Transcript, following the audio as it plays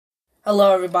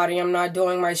Hello, everybody. I'm not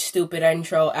doing my stupid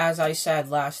intro, as I said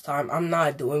last time. I'm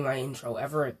not doing my intro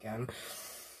ever again.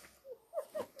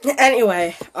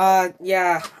 Anyway,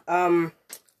 yeah,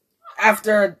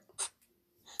 after,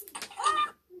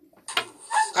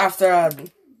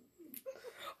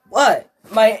 what?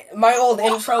 My old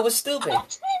intro was stupid.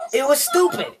 It was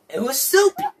stupid. It was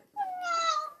stupid.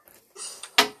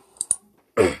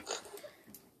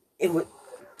 It was,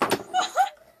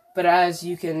 but as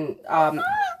you can,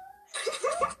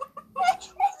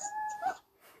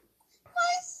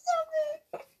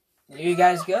 you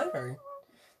guys good, or?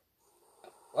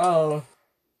 Oh. Okay,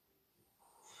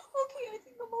 I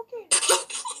think I'm okay.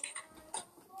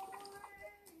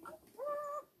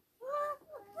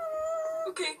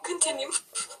 Okay, continue.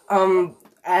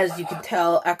 As you can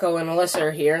tell, Echo and Alyssa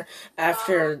are here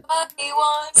after. He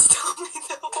wants to tell me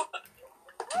the one.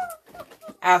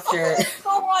 After. Go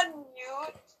on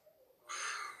mute.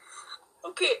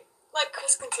 Okay, let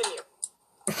Chris continue.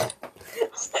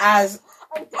 As.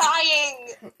 I'm dying.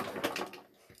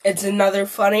 It's another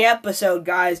funny episode,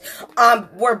 guys.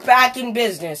 We're back in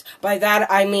business. By that,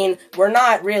 I mean, we're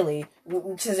not really,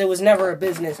 because it was never a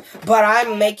business. But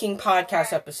I'm making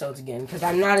podcast episodes again, because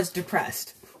I'm not as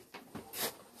depressed.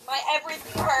 My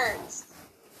everything hurts.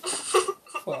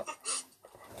 Well,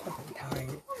 I'm dying.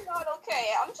 I'm not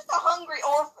okay. I'm just a hungry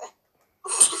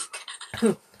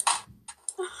orphan.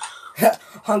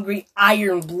 Hungry,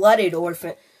 iron-blooded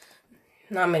orphan.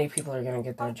 Not many people are gonna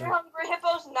get that joke. Hungry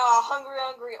hippos? Nah,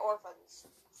 hungry orphans.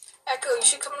 Echo, you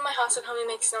should come to my house and help me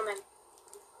make snowmen.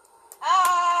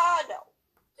 No.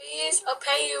 Please, I'll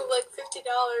pay you like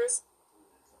 $50.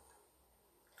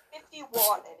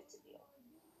 51, and it's a deal.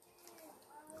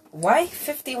 Why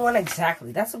 51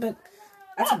 exactly? That's a bit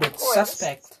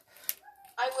suspect.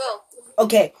 I will.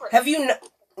 Okay, have you...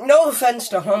 No offense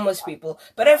to homeless people,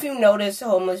 but if you notice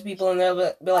homeless people and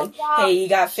they'll be like, hey, you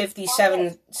got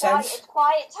 57 cents? It's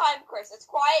quiet time, Chris. It's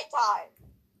quiet time.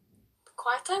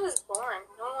 Quiet time is boring.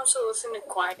 No one wants to listen to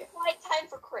quiet. Quiet time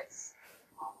for Chris.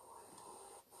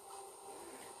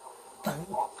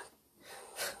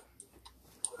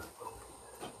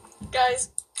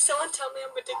 Guys, someone tell me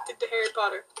I'm addicted to Harry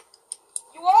Potter.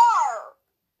 You are!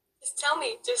 Just tell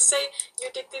me. Just say you're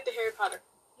addicted to Harry Potter.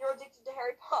 You're addicted to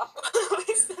Harry Potter.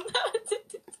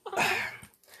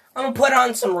 I'm gonna put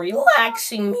on some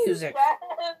relaxing music.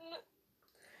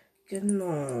 Good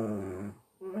night.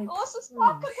 Alyssa,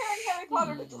 stop comparing Harry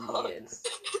Potter to drugs.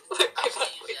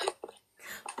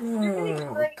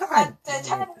 God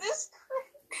damn it.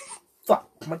 Fuck,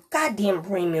 my goddamn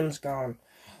premium's gone.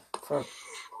 Fuck.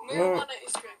 Marijuana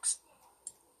is drugs.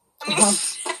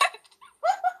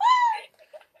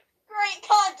 Great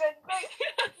content, great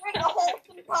wholesome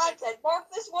content. Mark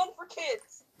this one for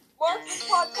kids. Mark this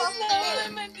podcast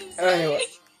for Anyway.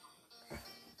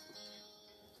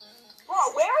 Bro,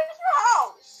 where is your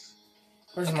house?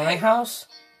 Where's my house?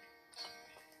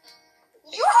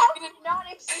 Your house is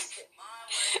non-existent.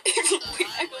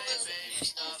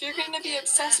 If you're gonna be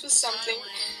obsessed with something,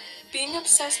 being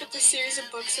obsessed with a series of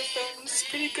books or films is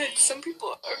pretty good. Some people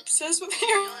are obsessed with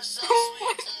your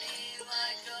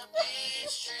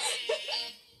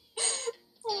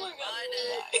Oh my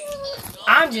god.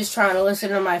 I'm just trying to listen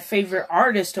to my favorite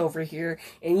artist over here,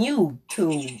 and you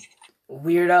two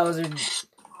weirdos are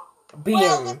being...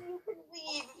 Well, then you can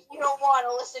leave if you don't want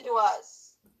to listen to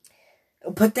us.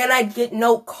 But then I'd get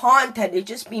no content. It'd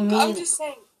just be me I'm just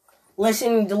saying.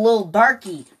 listening to Lil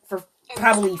Darky for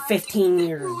probably 15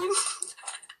 years.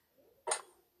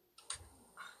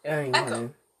 Anyway.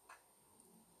 Echo.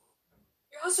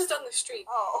 Your house is down the street.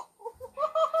 Oh.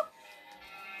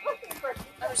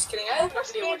 I'm just kidding. I have no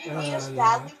idea what you need us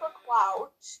badly for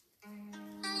clout.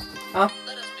 Huh?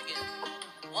 Let us begin.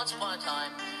 Once upon a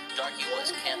time, Darky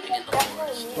was camping in the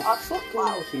forest. Have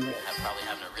Probably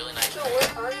having a really nice So day.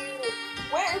 where are you?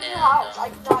 Where is your house? I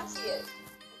did not see it.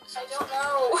 I don't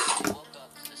know. He woke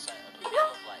up to the sight of a beam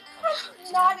of light coming through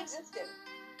his Non-existent.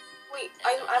 Wait,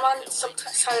 I'm on some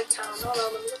side of town. Hold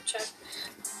on, let me go check.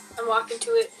 I'm walking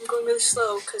to it. I'm going really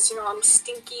slow because, I'm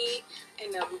stinky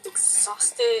and I'm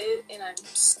exhausted and I'm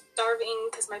starving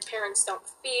because my parents don't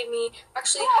feed me.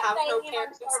 Actually, I have no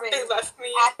parents. They left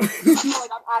me. I feel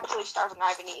like I'm actually starving.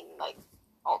 I haven't eaten,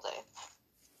 all day.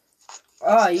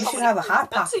 Oh, you should have a Hot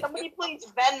Pocket. Somebody please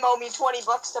Venmo me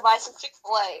 $20 to buy some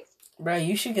Chick-fil-A. Bro,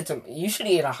 you should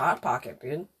eat a Hot Pocket,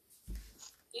 dude.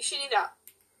 You should eat that.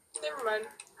 Never mind.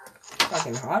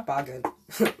 Fucking Hot Pocket.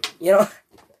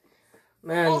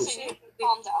 Man.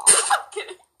 Calm down.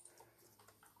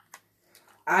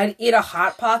 I'd eat a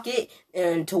Hot Pocket,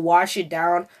 and to wash it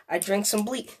down, I'd drink some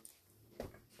bleach.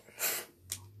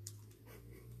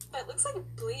 That looks like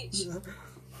bleach.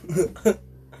 That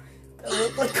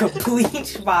looked like a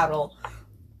bleach bottle.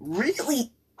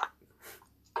 Really?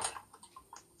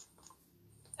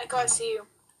 Echo, I see you.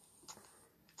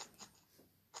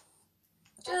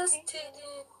 Just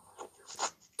kidding.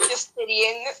 Just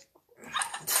kidding.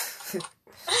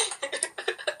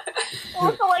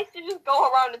 Also likes to just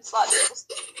go around and slap people.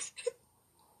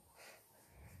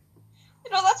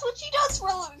 You know, that's what she does for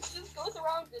a living. She just goes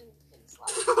around and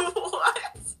slaps.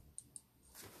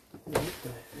 What?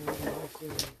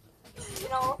 You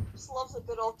know, just loves a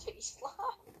good old titty slap.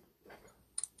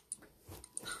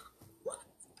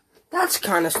 That's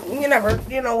kind of...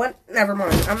 You know what? Never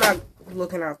mind. I'm not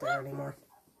looking out there anymore.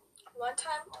 One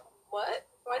time, what?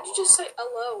 Why'd you just say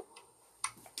hello?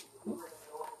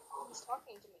 He's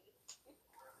talking to me.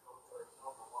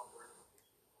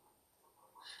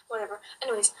 Whatever.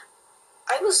 Anyways,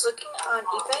 I was looking on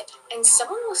eBay, and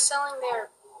someone was selling their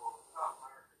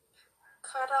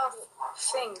cut-off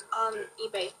thing on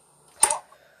eBay.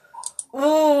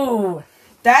 Ooh,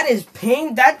 that is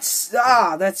pain.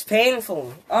 That's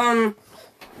painful. I'm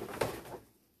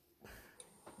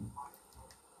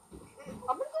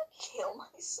gonna kill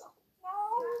myself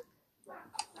now.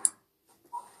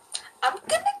 I'm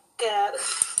gonna go.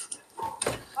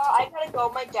 I gotta go.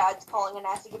 My dad's calling and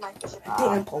I have to get my fish back.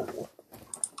 Damn pole.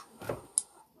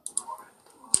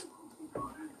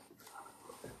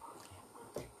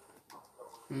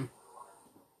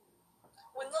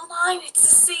 When the line hits the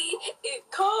sea, it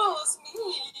calls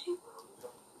me.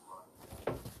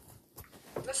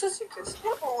 This is because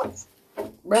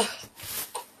Bruh.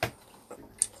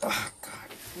 Oh, God.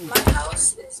 my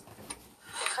house is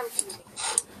confusing.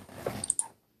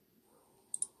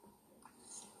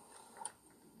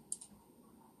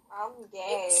 I'm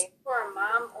It's gay. for a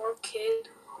mom or kid.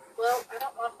 Well, I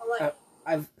don't want to like.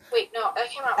 Wait, no, that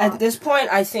came out At wrong. this point,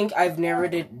 I think I've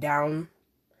narrowed it down.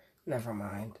 Never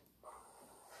mind.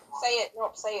 Say it.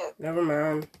 Nope, say it. Never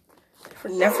mind.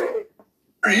 Never.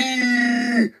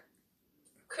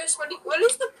 Chris, what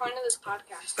is the point of this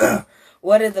podcast?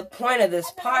 What is the point of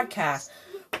this podcast?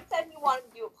 You said you wanted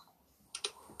to do it.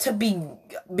 To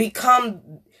become.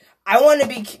 I want to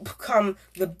become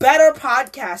the better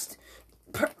podcast.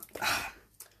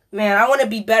 Man, I want to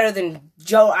be better than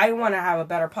Joe. I want to have a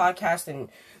better podcast than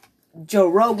Joe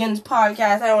Rogan's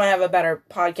podcast. I want to have a better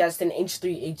podcast than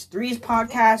H3H3's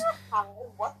podcast.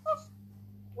 What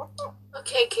the?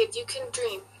 Okay, kid, you can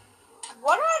dream.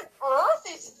 What on earth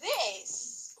is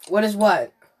this? What is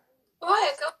what?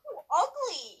 What? Go. So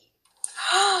ugly.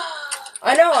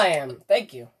 I know I am.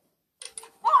 Thank you.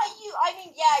 Not you. I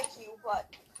mean, yeah, you, but.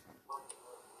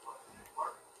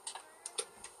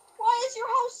 Why is your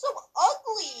house so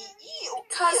ugly? Ew.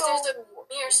 Because Ew. there's a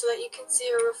mirror so that you can see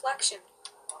a reflection.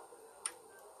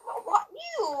 What?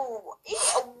 Ew. Ew.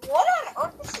 What on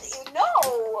earth is it? No.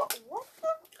 What the?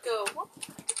 Go. What?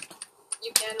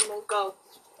 You animal, go.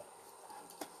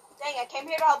 Dang, I came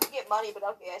here to help you get money, but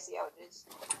okay, I see how it is.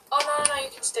 Oh, no, you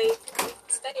can stay. You can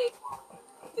stay.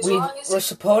 As long as We're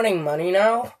supporting money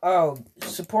now? Oh,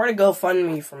 support a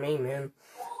GoFundMe for me, man.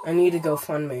 I need a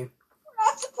GoFundMe. We're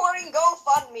not supporting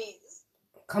GoFundMes.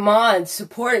 Come on,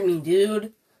 support me,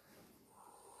 dude.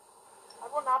 I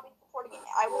will not be supporting it.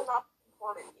 I will not be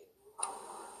supporting you.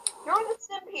 You're the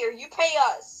simp here. You pay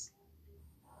us.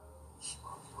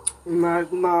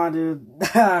 Nah, dude.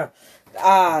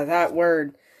 That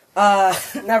word.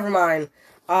 Never mind.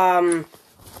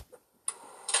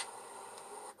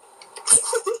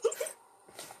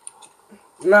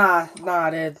 Nah,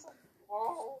 dude.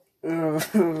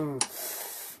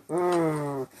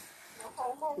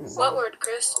 What word,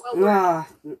 Chris? What word?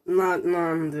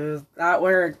 Nah, dude. That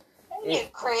word, Dang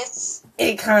it, Chris.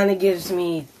 it kind of gives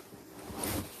me,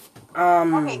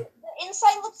 Okay, the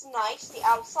inside looks nice. The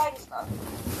outside is ugly.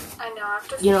 I know,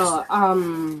 after you know,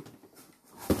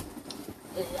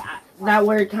 that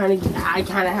word kind of, I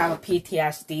kind of have a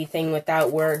PTSD thing with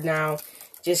that word now.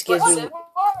 Just gives What's me, the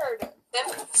word?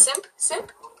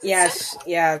 Simp? yes,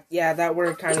 yeah, that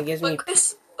word kind of gives me, But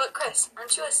Chris,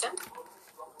 aren't you a simp?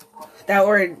 that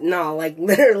word, no, like,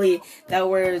 literally, that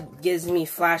word gives me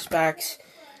flashbacks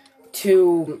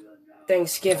to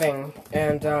Thanksgiving,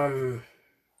 and,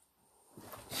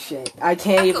 shit, I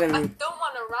can't I even, don't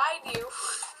want to ride you.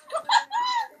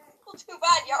 Well, too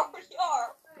bad you already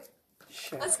are.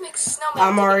 shit. Let's make snowmen.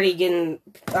 I'm already getting,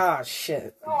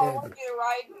 shit, No, I want dude. you to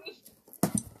ride me.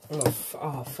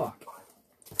 Oh, fuck.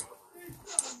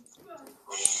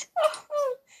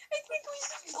 I think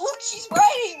look, she's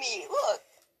riding me. Look.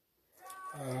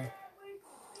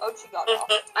 Oh, she got off.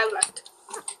 I left.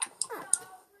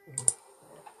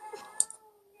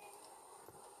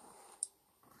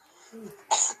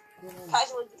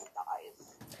 Casually just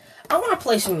dies. I want to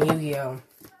play some Yu-Gi-Oh!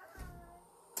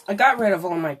 I got rid of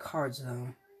all my cards, though.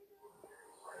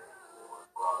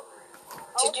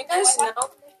 Did you guys know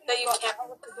that you can't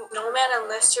put snowman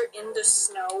unless you're in the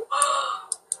snow?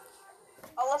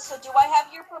 Alyssa, do I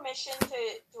have your permission to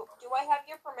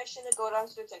go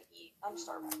downstairs and eat? I'm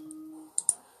starving.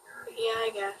 Yeah, I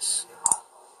guess.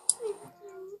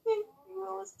 Thank you,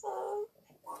 Alyssa.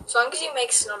 As long as you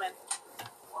make snowmen.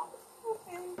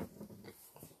 Okay.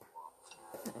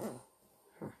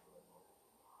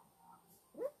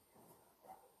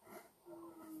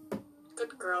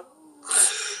 Good girl.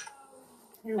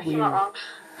 You're I'm weird. not wrong.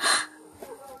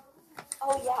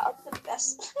 Oh yeah, I'm the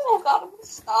best. Oh god, I'm gonna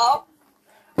stop.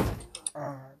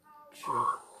 Shoot.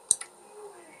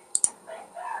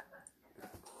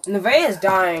 Nevaeh's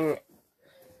dying.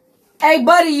 Hey,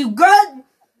 buddy, you good?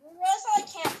 Realize I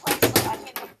can't play, so I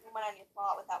can't put human on your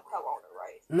spot without co-owner,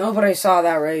 right? Nobody saw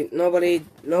that, right? Nobody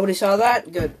saw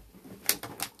that? Good.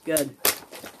 Good.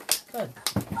 Good.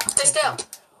 Stay still.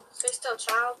 Stay still,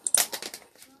 child.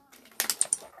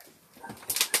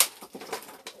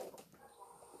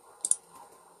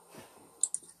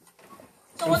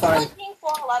 So I'm what's fine. it like being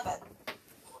 4'11"?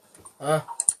 Huh? I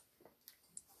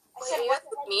said, Wait, what's it you like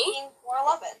me? being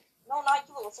 4'11"? No, not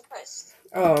you, it's a Chris.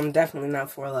 Oh, I'm definitely not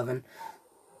 4'11".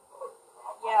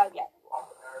 Yeah.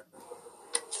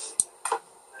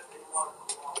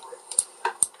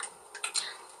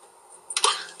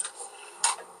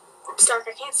 It's dark,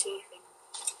 I can't see anything.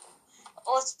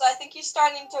 Alyssa, I think you're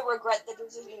starting to regret the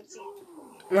decision to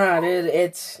Nah, dude,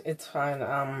 it's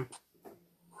fine.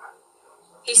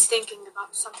 He's thinking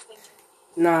about something.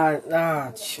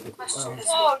 Shoot. Question is,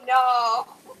 Oh no!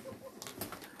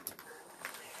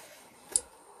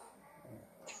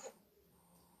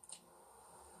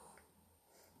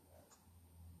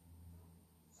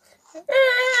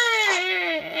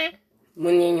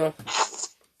 Muñeño. the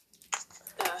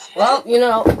Well, you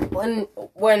know,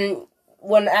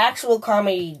 when actual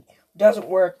comedy doesn't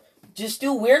work, just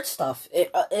do weird stuff.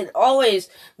 It always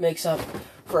makes up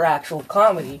for actual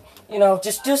comedy. You know,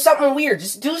 just do something weird.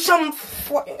 Just do something.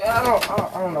 I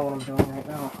don't know what I'm doing right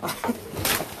now.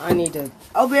 I need to.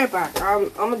 I'll be right back.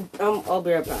 I'll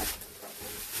be right back.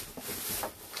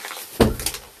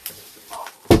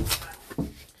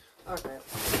 Okay.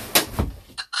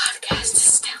 podcast is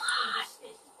still on.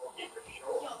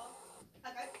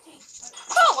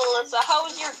 Oh, Alyssa, how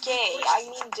was your day?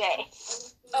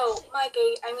 Oh, my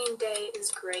day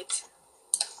is great.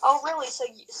 Oh, really? So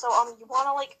you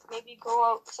wanna, like, maybe go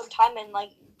out sometime and, like,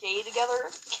 gay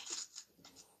together?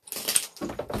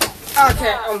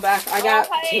 Okay, I'm back. I got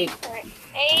tape.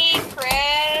 Hey,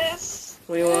 Chris.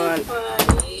 What do you want?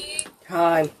 Buddy.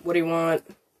 Hi. What do you want?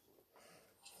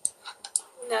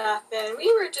 Nothing.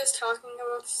 We were just talking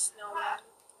about snowmen.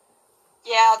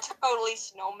 Yeah, totally,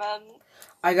 snowman.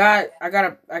 I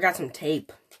got some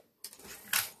tape.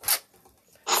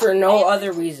 For no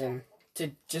other reason.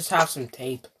 To just have some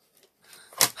tape.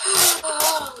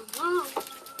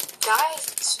 Guys,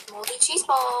 it's moldy cheese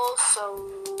balls,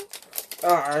 so...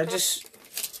 It just...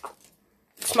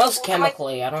 It smells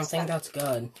chemically. I don't think that's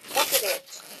good. Look at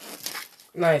it.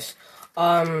 Nice.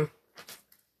 Why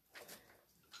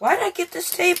did I get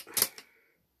this tape?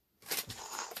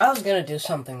 I was gonna do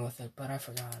something with it, but I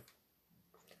forgot.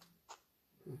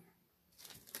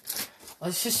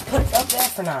 Let's just put it up there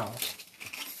for now.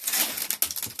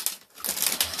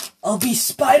 I'll be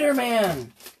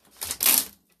Spider-Man!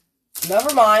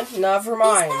 Never mind. Ooh,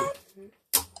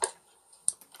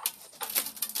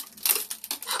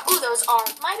 those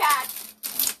arms. My bad.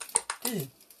 Dude.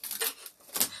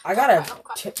 I got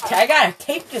a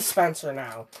tape dispenser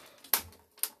now.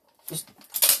 Just...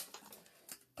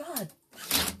 God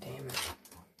damn it.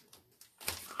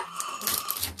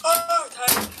 Oh,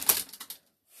 time.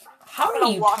 How I'm are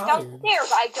gonna you walk tired?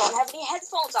 downstairs. I don't have any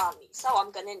headphones on me, so I'm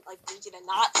gonna need you to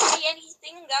not say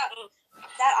anything that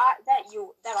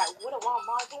I wouldn't want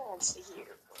my parents to hear.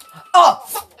 Oh!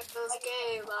 It feels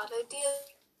gay, lot of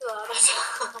deals.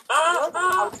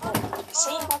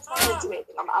 Saying that's not gonna do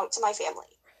anything. I'm out to my family.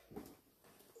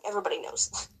 Everybody knows.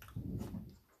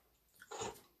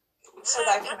 So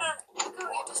that.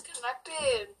 You're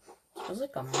disconnected. It was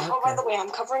like a Oh, by the marker. way, I'm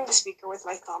covering the speaker with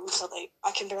my thumb so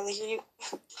I can barely hear you.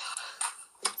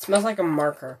 It smells like a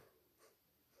marker.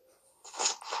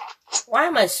 Why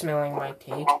am I smelling my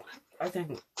tape? I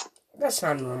think that's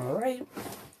not normal, right?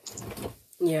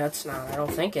 Yeah, it's not. I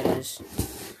don't think it is.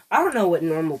 I don't know what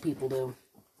normal people do.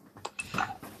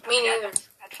 Me neither.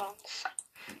 Headphones.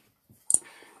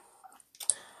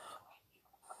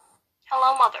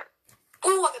 Hello, mother.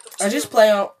 Ooh, I got the I just play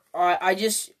on. I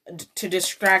just, to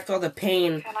distract all the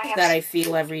pain that I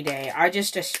feel every day, I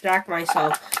just distract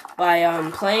myself by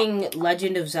playing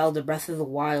Legend of Zelda Breath of the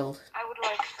Wild. I would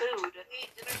like food.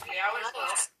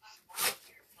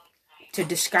 To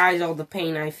disguise all the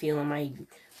pain I feel in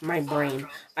my brain.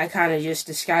 I kind of just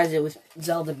disguise it with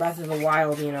Zelda Breath of the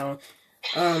Wild,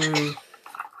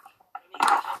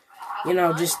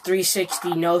 just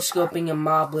 360 no scoping and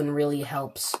moblin really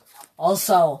helps.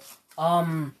 Also, let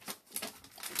me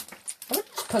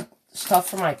just put stuff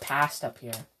from my past up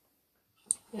here.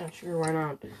 Yeah, sure, why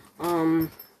not?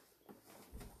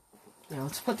 Yeah,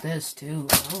 let's put this too.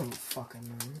 I don't fucking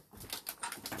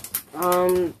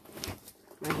know.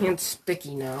 My hand's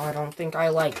sticky now. I don't think I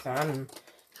like that. And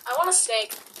I want a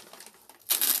snake.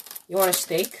 you want a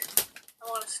steak? I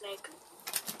want a snake.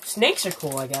 Snakes are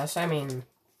cool, I guess. I mean,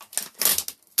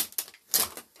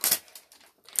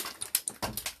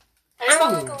 I just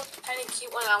found like a little tiny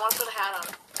cute one. I want to put a hat on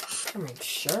it. I mean,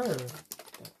 sure.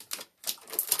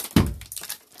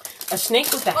 A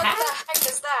snake with a What hat? the heck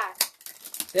is that?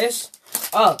 This?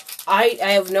 Oh, I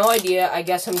have no idea. I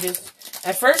guess I'm just...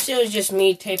 At first, it was just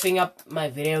me taping up my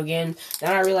video game.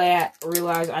 Then I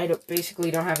realized I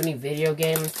basically don't have any video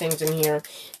game things in here.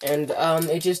 And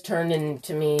it just turned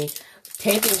into me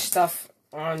taping stuff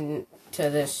on to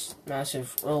this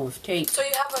massive roll of tape. So you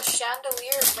have a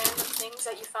chandelier of random things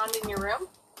that you found in your room?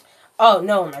 Oh,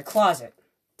 no, in my closet.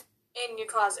 In your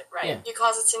closet, right. Yeah. Your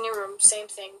closet's in your room, same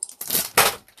thing.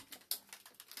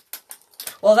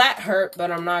 Well, that hurt, but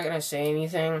I'm not going to say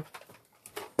anything.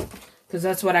 Because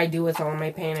that's what I do with all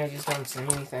my pain. I just don't say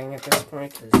anything at this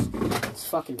point, because it's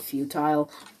fucking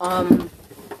futile.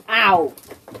 Ow!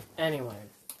 Anyway.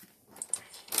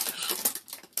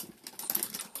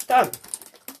 Done.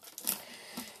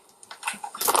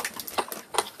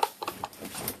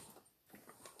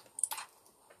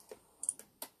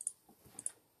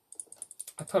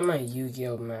 I put my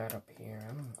Yu-Gi-Oh mat up here. I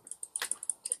don't...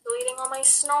 Just deleting all my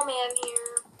snowman here.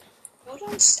 I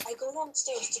go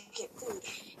downstairs to get food,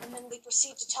 and then they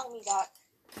proceed to tell me that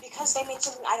because they made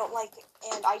something I don't like,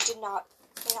 and I did not,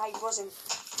 and I wasn't,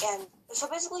 and so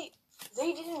basically,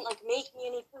 they didn't, like, make me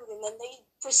any food, and then they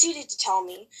proceeded to tell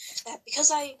me that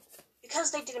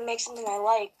because they didn't make something I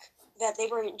like, that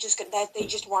they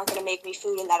just weren't gonna make me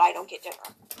food, and that I don't get dinner.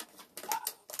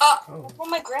 That's what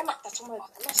my grandma said.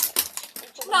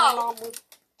 So No.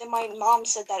 Then my mom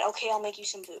said that, okay, I'll make you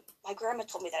some food. My grandma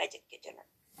told me that I didn't get dinner.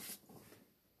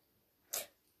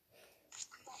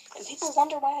 And people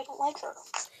wonder why I don't like her.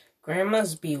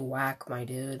 Grandmas be whack, my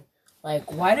dude. Like,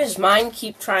 why does mine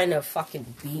keep trying to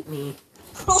fucking beat me?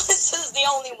 Melissa's the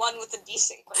only one with a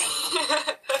decent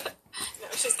grandma. No,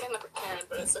 she's kind of a Karen,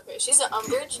 but it's okay. She's an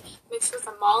Umbridge mixed with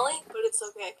a Molly, but it's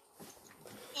okay.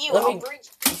 You, Let me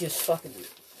Umbridge. just fucking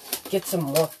get some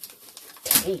more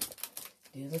tape.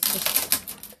 Dude, let's just...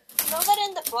 You know that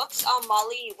in the books,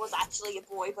 Molly was actually a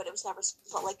boy, but it was never,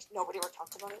 but, like, nobody ever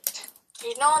talked about it.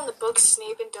 You know in the books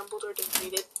Snape and Dumbledore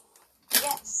defeated?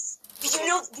 Yes. Did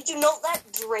you know that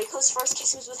Draco's first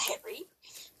kiss was with Harry?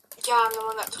 Yeah, I'm the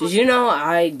one that told Did you know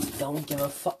I don't give a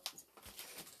fuck?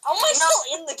 How am I still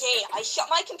in the game? I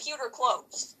shut my computer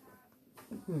closed.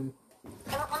 I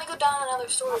don't want to go down another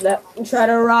story. Try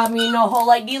to rob me in a hole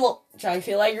like D-Lo. Try to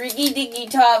feel like Ricky Dicky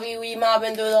Tavi, we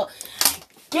mobbing through the...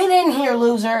 Get in here,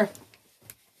 loser!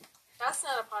 That's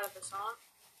not a part of the song.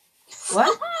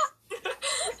 What?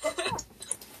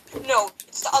 No,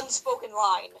 it's the unspoken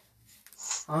line.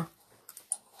 Huh?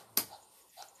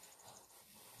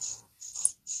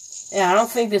 Yeah, I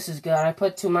don't think this is good. I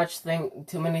put too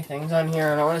many things on here,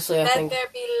 and honestly, I Let think... there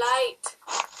be light.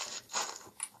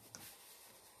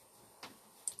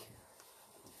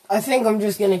 I think I'm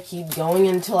just gonna keep going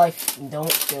until I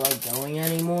don't feel like going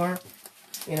anymore.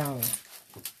 You know.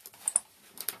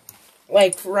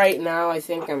 Like, right now, I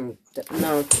think I'm...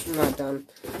 No, I'm not done.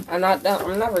 I'm not done.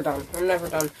 I'm never done. I'm never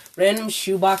done. Random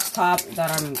shoebox top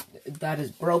that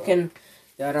is broken.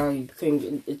 That I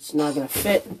think it's not gonna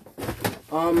fit.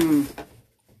 How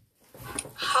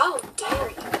dare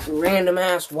you? Random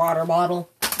ass water bottle.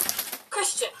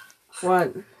 Christian,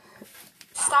 What?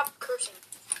 stop cursing.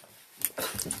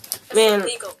 It's Man.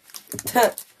 illegal.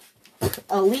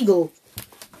 Illegal.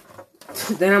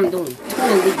 Then I'm doing two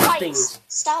illegal things.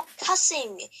 Stop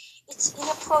cussing. It's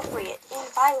inappropriate and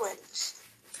violent.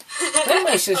 Then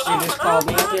my sister just called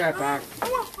me. I'll be right back.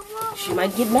 She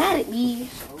might get mad at me.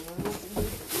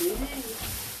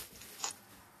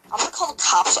 I'm gonna call the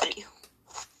cops on you.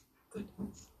 Good.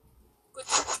 Good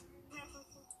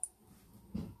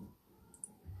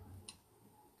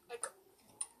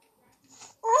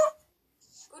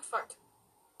fart.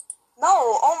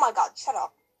 No, oh my god, shut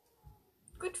up.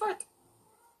 Good fart.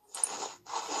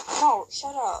 No,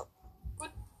 shut up.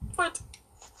 What?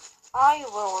 I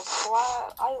will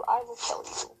kill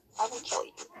you. I will kill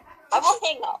you. I will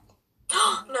hang up.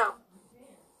 No.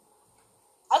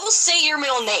 I will say your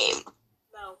middle name.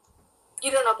 No.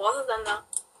 You don't know both of them, though.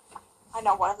 I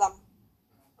know one of them.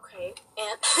 Okay,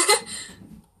 and...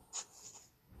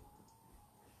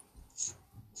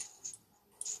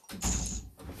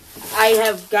 I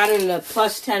have gotten a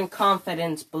 +10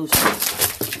 confidence boost.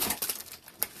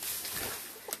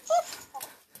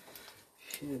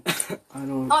 Shit. I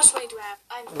don't... How much money do I have?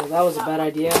 Well, that was a bad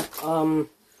idea. I'm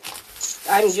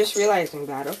just realizing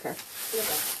that. Okay.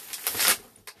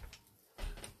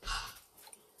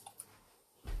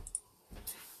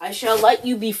 I shall let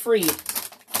you be free.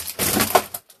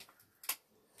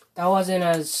 That wasn't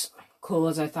as cool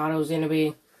as I thought it was going to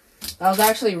be. That was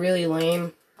actually really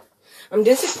lame. I'm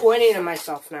disappointed in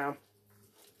myself now.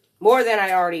 More than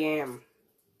I already am.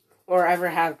 Or ever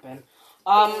have been.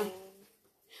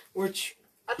 Which...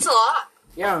 That's a lot.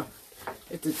 Yeah.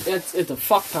 It's a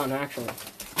fuck ton, actually.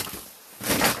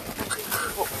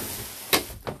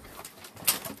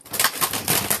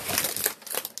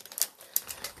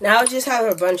 Now I just have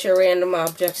a bunch of random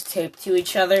objects taped to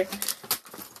each other.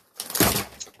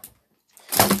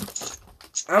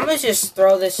 I'm gonna just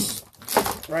throw this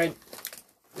right...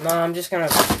 No, I'm just gonna...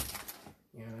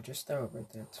 Yeah, just throw it right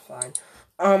there. It's fine.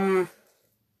 Huh.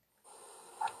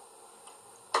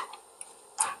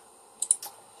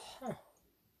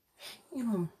 You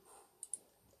know...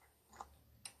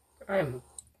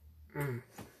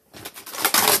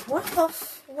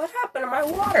 What happened to my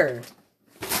water?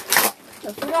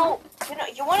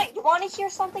 You want to hear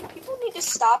something? People need to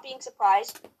stop being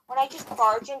surprised when I just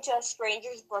barge into a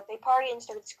stranger's birthday party and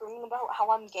start screaming about how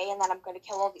I'm gay and that I'm going to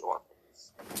kill all the orphans.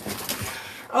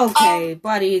 Okay,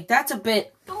 buddy, that's a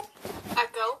bit...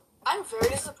 Echo, I'm very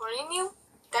disappointed in you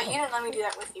that you didn't let me do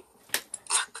that with you.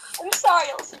 I'm sorry,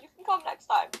 Elsa. You can come next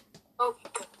time. Okay,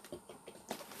 good.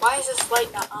 Why is this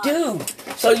light not on? Dude,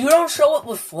 so you don't show up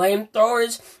with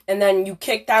flamethrowers, and then you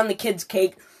kick down the kid's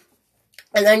cake,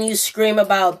 and then you scream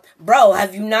about, bro,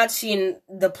 have you not seen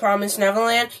The Promised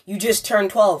Neverland? You just turned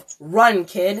 12. Run,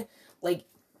 kid. Like,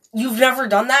 you've never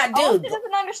done that? Dude. Elsa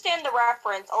doesn't understand the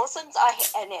reference. Elsa's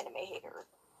an anime hater.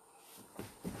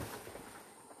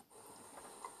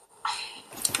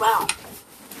 Wow.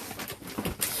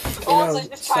 Elsa's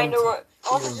just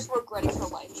Elsa's just regretting her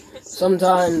life.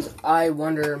 Sometimes I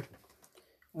wonder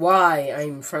why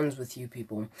I'm friends with you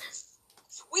people.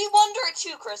 We wonder it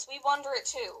too, Chris. We wonder it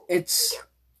too. It's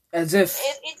as if...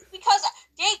 It's because...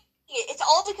 It's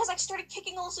all because I started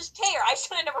kicking Elsa's chair. I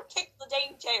should have never kicked the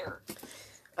dang chair.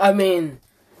 I mean...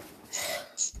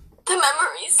 The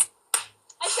memories.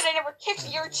 I should have never kicked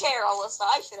your chair, Alyssa.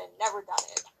 I should have never done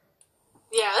it.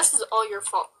 Yeah, this is all your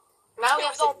fault. Now we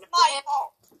have to... my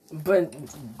fault. But...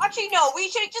 Actually, no. We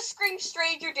should have just screamed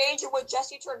stranger danger when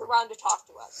Jesse turned around to talk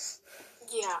to us.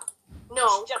 Yeah.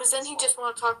 No, because then he just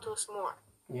want to talk to us more.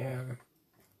 Yeah.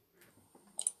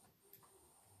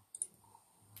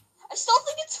 I still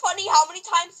think it's funny how many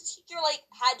times the teacher,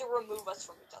 had to remove us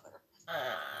from each other.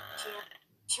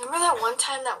 Do you remember that one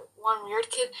time that one weird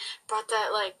kid brought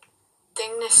that,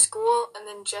 thing to school, and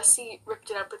then Jesse ripped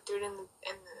it up and threw it in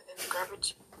the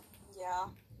garbage? Yeah.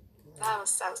 That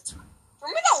was fun.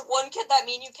 Remember that one kid that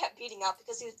me and you kept beating up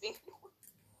because he was being...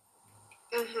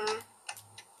 Mm-hmm.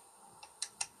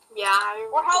 Yeah, I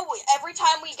remember. Or how every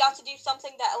time we got to do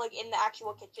something that, in the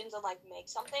actual kitchens and, make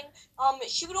something,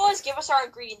 she would always give us our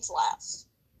ingredients last.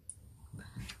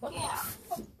 Yeah.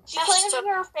 She claimed to be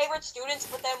her favorite students,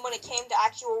 but then when it came to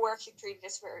actual work, she treated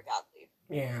us very badly.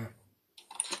 Yeah.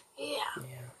 Yeah.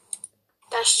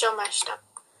 That's so messed up.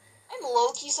 I'm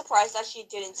low-key surprised that she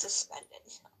didn't suspend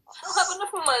it. I don't have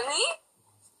enough money.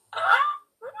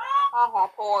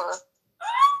 Poor.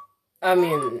 I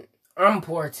mean, I'm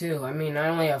poor too. I mean, I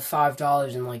only have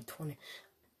 $5 and 20.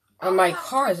 On my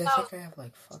cars, I think I have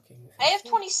fucking... I have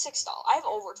 $26. I have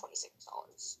over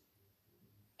 $26.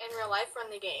 In real life or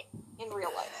in the game? In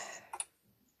real life.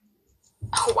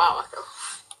 Oh, wow, Echo.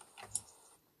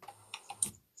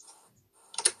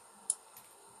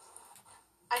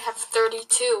 I have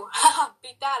 32. Haha,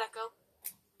 beat that, Echo.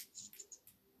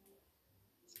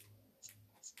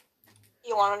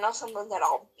 You want to know something that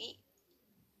I'll beat?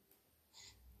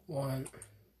 What?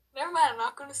 Never mind, I'm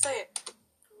not going to say it.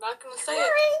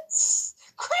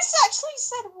 Chris actually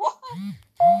said what?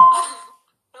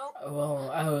 Nope.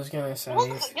 Well, I was gonna say... You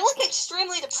look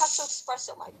extremely depressed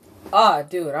espresso, Mike.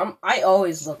 Dude, I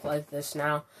always look like this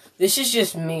now. This is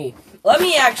just me. Let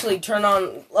me actually turn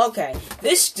on... Okay,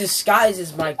 this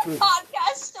disguises my poop.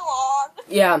 Podcast still on.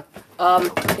 Yeah.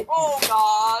 Oh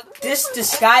God. This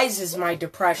disguises my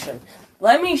depression.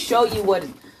 Let me show you what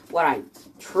I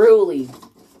truly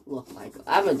look like.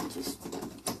 I'm a just,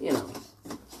 you know.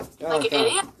 Like an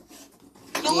idiot?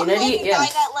 You look an like idiot, a yeah. guy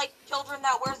that like children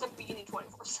that wears a beanie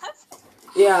 24/7.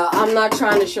 Yeah, I'm not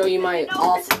trying to show you my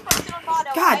No, this is personal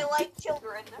motto. God. I like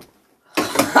children.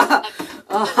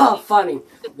 Oh, funny.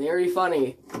 Very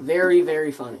funny. Very,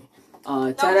 very funny.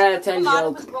 10 out of 10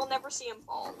 joke. We'll never see him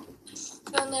fall.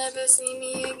 You'll never see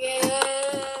me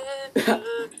again.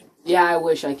 Yeah, I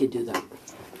wish I could do that.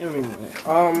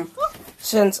 Anyway,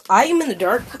 since I am in the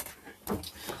dark,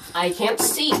 I can't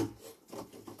see. I'm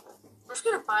just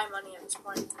gonna buy money at this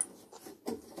point.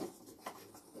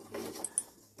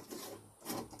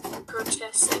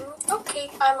 Protesting.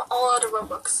 Okay, I'm all out of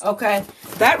Robux. Okay,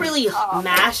 that really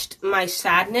masked my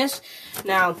sadness.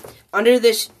 Now, under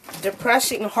this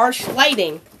depressing, harsh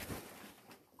lighting,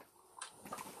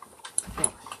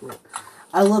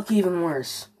 I look even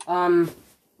worse. Hi.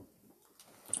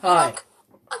 I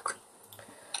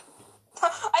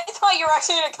thought you were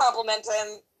actually gonna compliment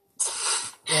him.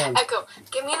 Yeah. Echo,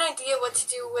 give me an idea what to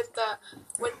do with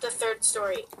the third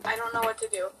story. I don't know what to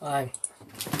do. Hi.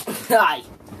 Hi.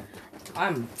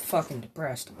 I'm fucking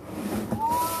depressed.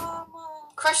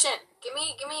 Christian, give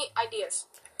me ideas.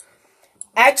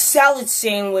 Egg salad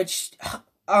sandwich.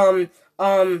 Egg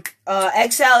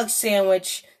salad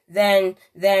sandwich. Then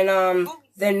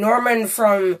Norman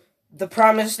from The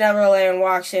Promised Neverland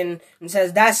walks in and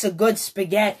says, "That's a good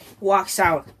spaghetti." Walks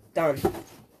out. Done.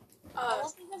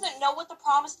 Elsie doesn't know what the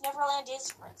Promised Neverland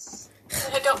is, Chris.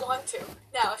 I don't want to.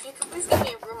 Now, if you could please give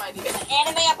me a room idea.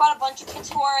 Anime, I bought a bunch of kids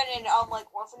who are in an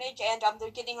orphanage, and they're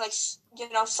getting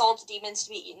sold to demons to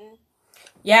be eaten.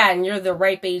 Yeah, and you're the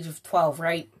ripe age of 12,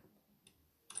 right?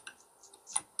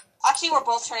 Actually, we're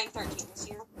both turning 13 this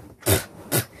year.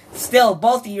 Still,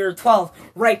 both of you are 12,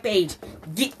 ripe age.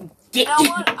 Get. You know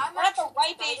what? I'm We're at the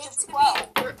ripe age of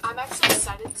 12. I'm actually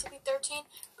excited to be 13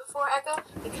 before Echo,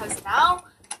 because now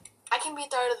I can be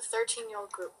part of the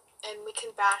 13-year-old group, and we can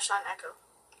bash on Echo.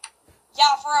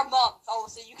 Yeah, for a month. Oh,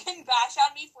 so you can bash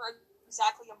on me for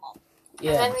exactly a month.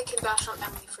 Yeah. And then we can bash on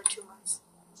Emily for 2 months.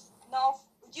 No,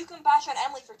 you can bash on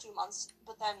Emily for 2 months,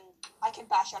 but then I can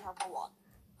bash on her for 1.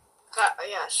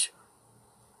 Yeah, sure.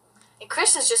 And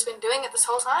Chris has just been doing it this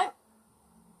whole time.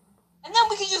 And then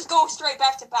we can just go straight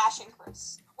back to bashing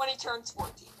Chris when he turns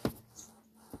 14.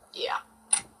 Yeah.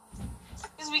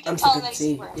 Because we can I'm tell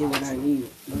sick him of that he's wearing when I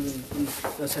eat.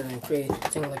 That's how I create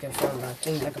things like a phone,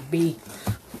 things like a bee.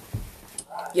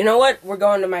 You know what? We're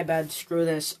going to my bed. Screw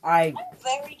this. I'm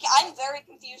very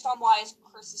confused on why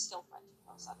Chris is still friends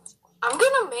with us at this point. I'm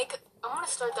gonna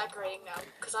start decorating now.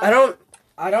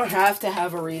 I don't have to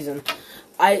have a reason.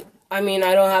 I mean,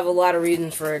 I don't have a lot of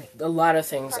reasons for a lot of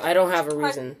things. I don't have a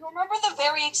reason. You remember the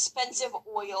very expensive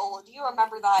oil? Do you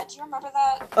remember that?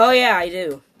 Oh, yeah, I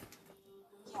do.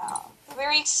 Yeah. The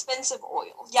very expensive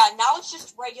oil. Yeah, now it's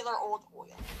just regular old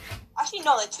oil. Actually,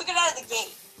 no, they took it out of the game.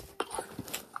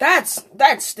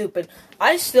 That's stupid.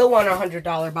 I still want a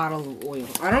 $100 bottle of oil.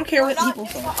 I don't care what people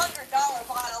say. say. $100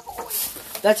 bottle of oil.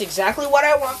 That's exactly what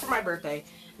I want for my birthday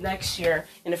next year.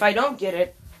 And if I don't get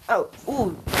it,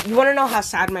 you want to know how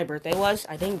sad my birthday was?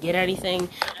 I didn't get anything.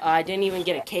 I didn't even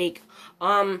get a cake.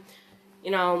 You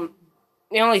know,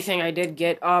 the only thing I did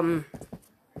get,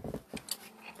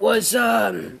 was,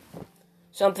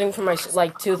 something from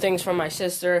like 2 things from my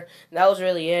sister. And that was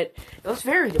really it. It was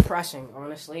very depressing,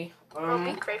 honestly.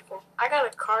 Be grateful. I got a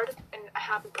card and a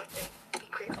happy birthday. Be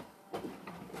grateful.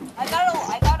 I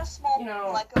got a small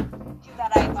Lego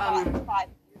that I bought 5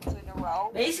 years in a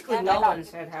row. Basically, no one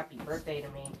said happy birthday to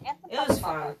me. It was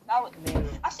fun.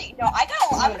 Actually, no,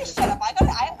 I'm gonna shut up. I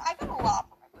got a lot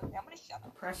for my birthday. I'm gonna shut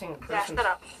up. Pressing a Yeah, shut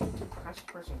up.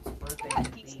 person's birthday.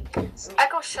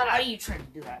 Echo, shut How up. do you try to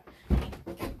do that?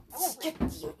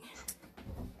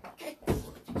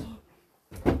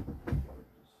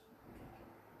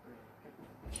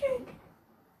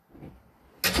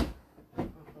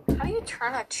 How do you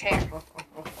turn a chair?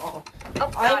 Oh,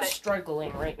 got I'm it.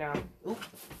 struggling right now. Oop.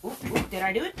 Did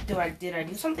I do it? Did I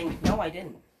do something? No, I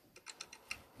didn't.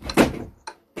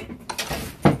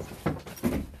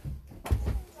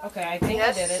 Okay, I think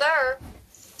I did it. Yes, sir.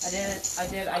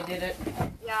 I did it.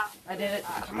 Yeah. I did it.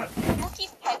 Come on. Look,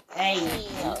 he's petty. Hey,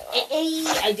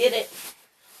 I did it.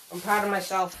 I'm proud of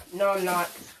myself. No, I'm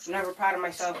not. I'm never proud of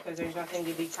myself because there's nothing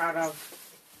to be proud of.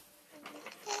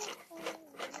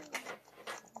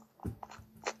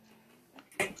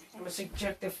 I'm a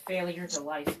subjective failure to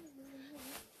life.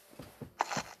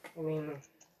 I mean,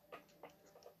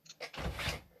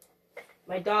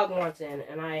 my dog wants in,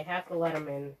 and I have to let him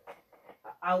in.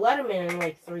 I'll let him in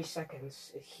like 3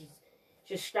 seconds. He's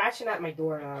just scratching at my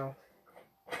door now.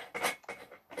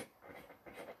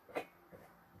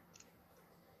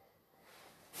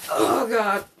 Oh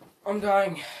God, I'm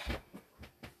dying.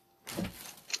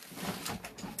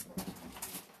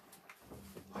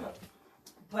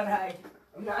 But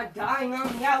I'm not dying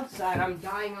on the outside, I'm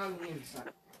dying on the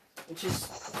inside. Which is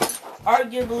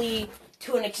arguably,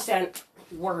 to an extent,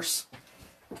 worse.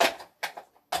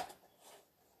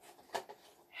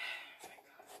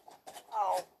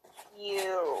 Oh,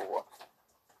 you.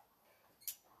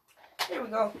 Here we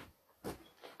go.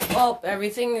 Well,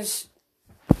 everything is...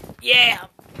 Yeah!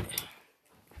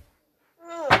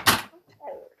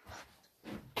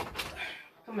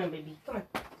 Come on, baby. Come on.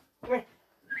 Come here.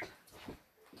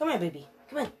 Come here, baby.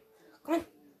 Come on. Come on.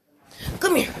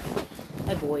 Come here.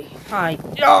 Hi, boy. Hi.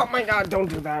 Oh, my God. Don't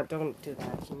do that. Don't do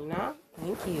that. Can you not?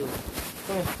 Thank you.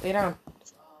 Come here. Lay down.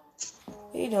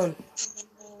 What are you doing?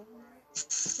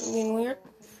 You being weird?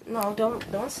 No,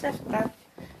 don't sniff that.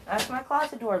 That's my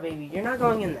closet door, baby. You're not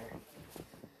going in there.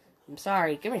 I'm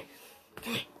sorry. Come here.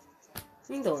 Come here. What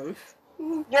are you doing?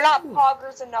 You're not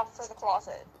poggers enough for the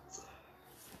closet.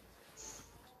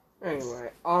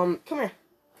 Anyway, come here.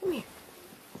 Come here.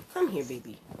 Come here,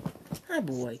 baby. Hi,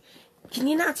 boy. Can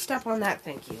you not step on that?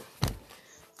 Thank you.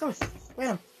 Come on. Lay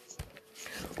down.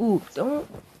 Ooh, don't.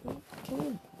 Can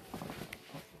you?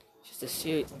 Just a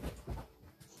suit.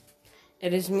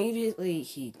 It is immediately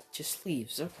he just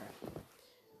leaves.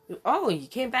 Okay. Oh, you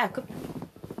came back.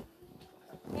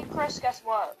 Hey, Chris, guess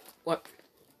what? What?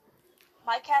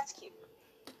 My cat's cute.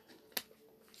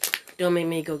 Don't make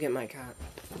me go get my cat.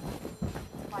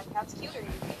 My cat's cute, or you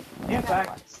think? Yeah,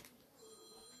 back.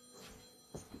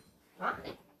 Huh?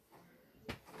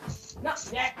 No,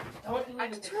 yeah. Don't you I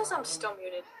just realized I'm still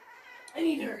muted. I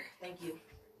need her. Thank you.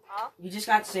 Huh? You just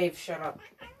got saved. Shut up.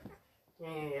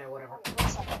 Yeah, whatever.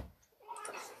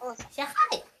 Say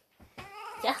hi.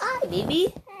 Say hi,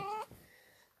 baby.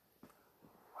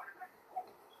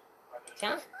 Say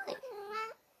hi.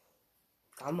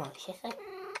 Come on, say hi.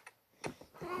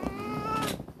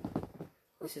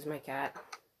 This is my cat.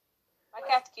 My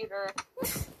cat's cuter.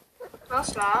 No,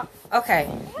 it's not. Okay.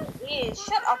 Please,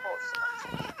 shut up,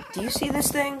 also. Do you see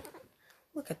this thing?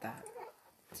 Look at that.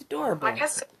 It's adorable. My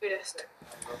cat's the cutest.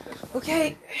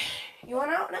 Okay. You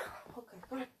want out now? Okay,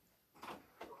 come on.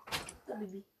 Go,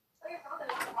 baby.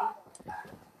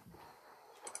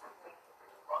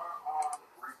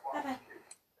 Bye-bye.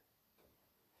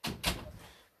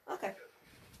 Okay.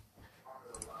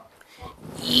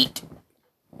 Eat.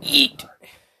 Eat.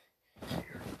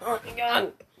 Oh my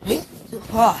God.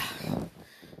 Oh.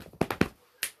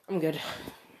 I'm good.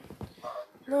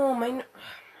 No, God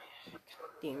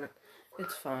damn it.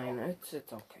 It's fine. It's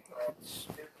okay.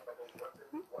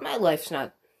 My life's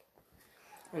not...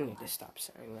 I need to stop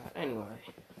saying that. Anyway.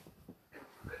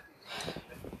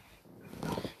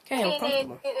 Okay, I'm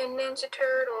comfortable. And Ninja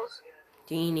Turtles.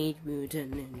 Teenage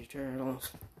Mutant Ninja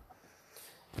Turtles.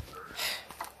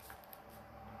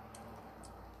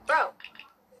 Bro.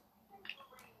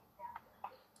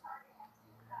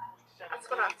 That's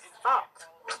what I thought.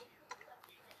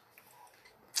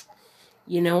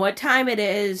 You know what time it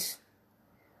is.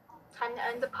 Time to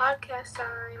end the podcast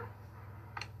time.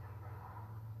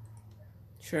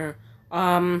 Sure.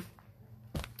 All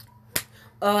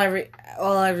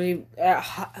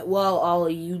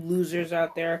of you losers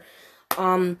out there,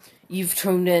 you've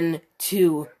tuned in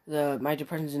to the My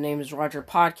Depression's Name is Roger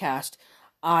podcast.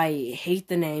 I hate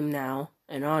the name now,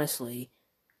 and honestly,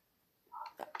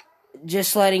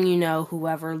 just letting you know,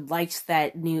 whoever likes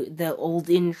the old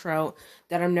intro,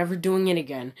 that I'm never doing it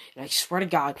again. And I swear to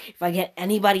God, if I get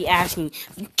anybody asking,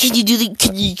 can you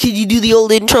do the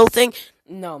old intro thing?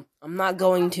 No, I'm not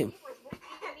going to.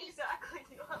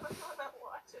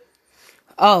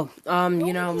 Oh,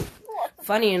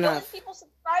 funny enough. The only people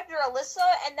subscribed are Alyssa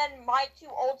and then my 2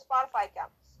 old Spotify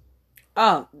accounts.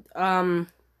 Oh,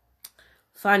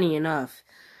 funny enough,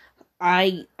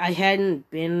 I hadn't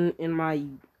been in my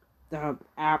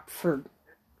app for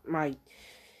my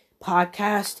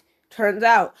podcast. Turns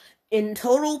out, in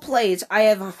total plays, I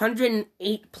have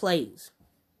 108 plays.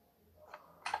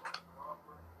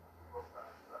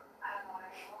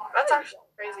 That's actually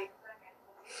crazy.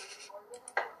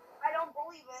 I don't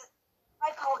believe it.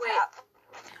 I call cap.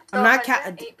 I'm not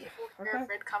 8 people heard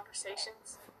Red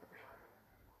Conversations.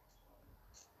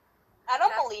 I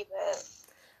don't believe it.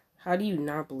 How do you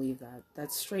not believe that?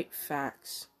 That's straight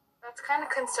facts. That's kind of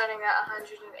concerning that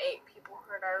 108 people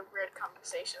heard our Red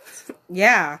Conversations.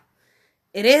 Yeah,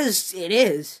 it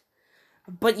is.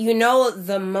 But you know,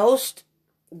 the most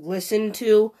listened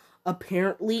to,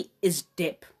 apparently, is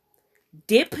Dip.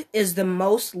 Dip is the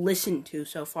most listened to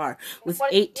so far with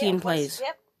What is 18 Dip? plays.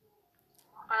 What's Dip?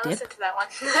 I Dip? listened to that one.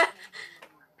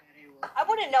 I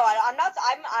wouldn't know. I'm not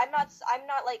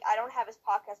like, I don't have his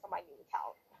podcast on my new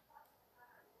account.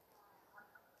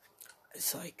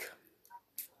 It's like,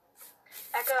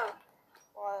 Echo,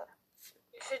 What?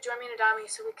 you should join me in Adami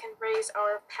so we can raise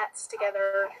our pets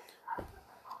together.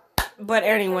 but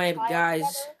anyway,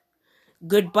 guys,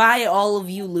 goodbye all of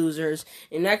you losers.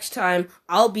 And next time,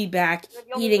 I'll be back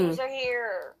eating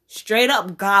Here. straight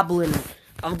up goblin.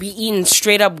 I'll be eating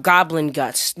straight up goblin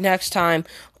guts next time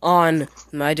on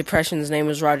My Depression's Name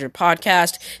is Roger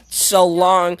podcast. So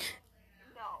long.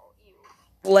 No,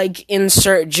 you. Like,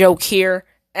 insert joke here.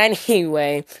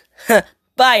 Anyway,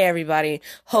 bye everybody.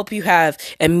 Hope you have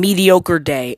a mediocre day.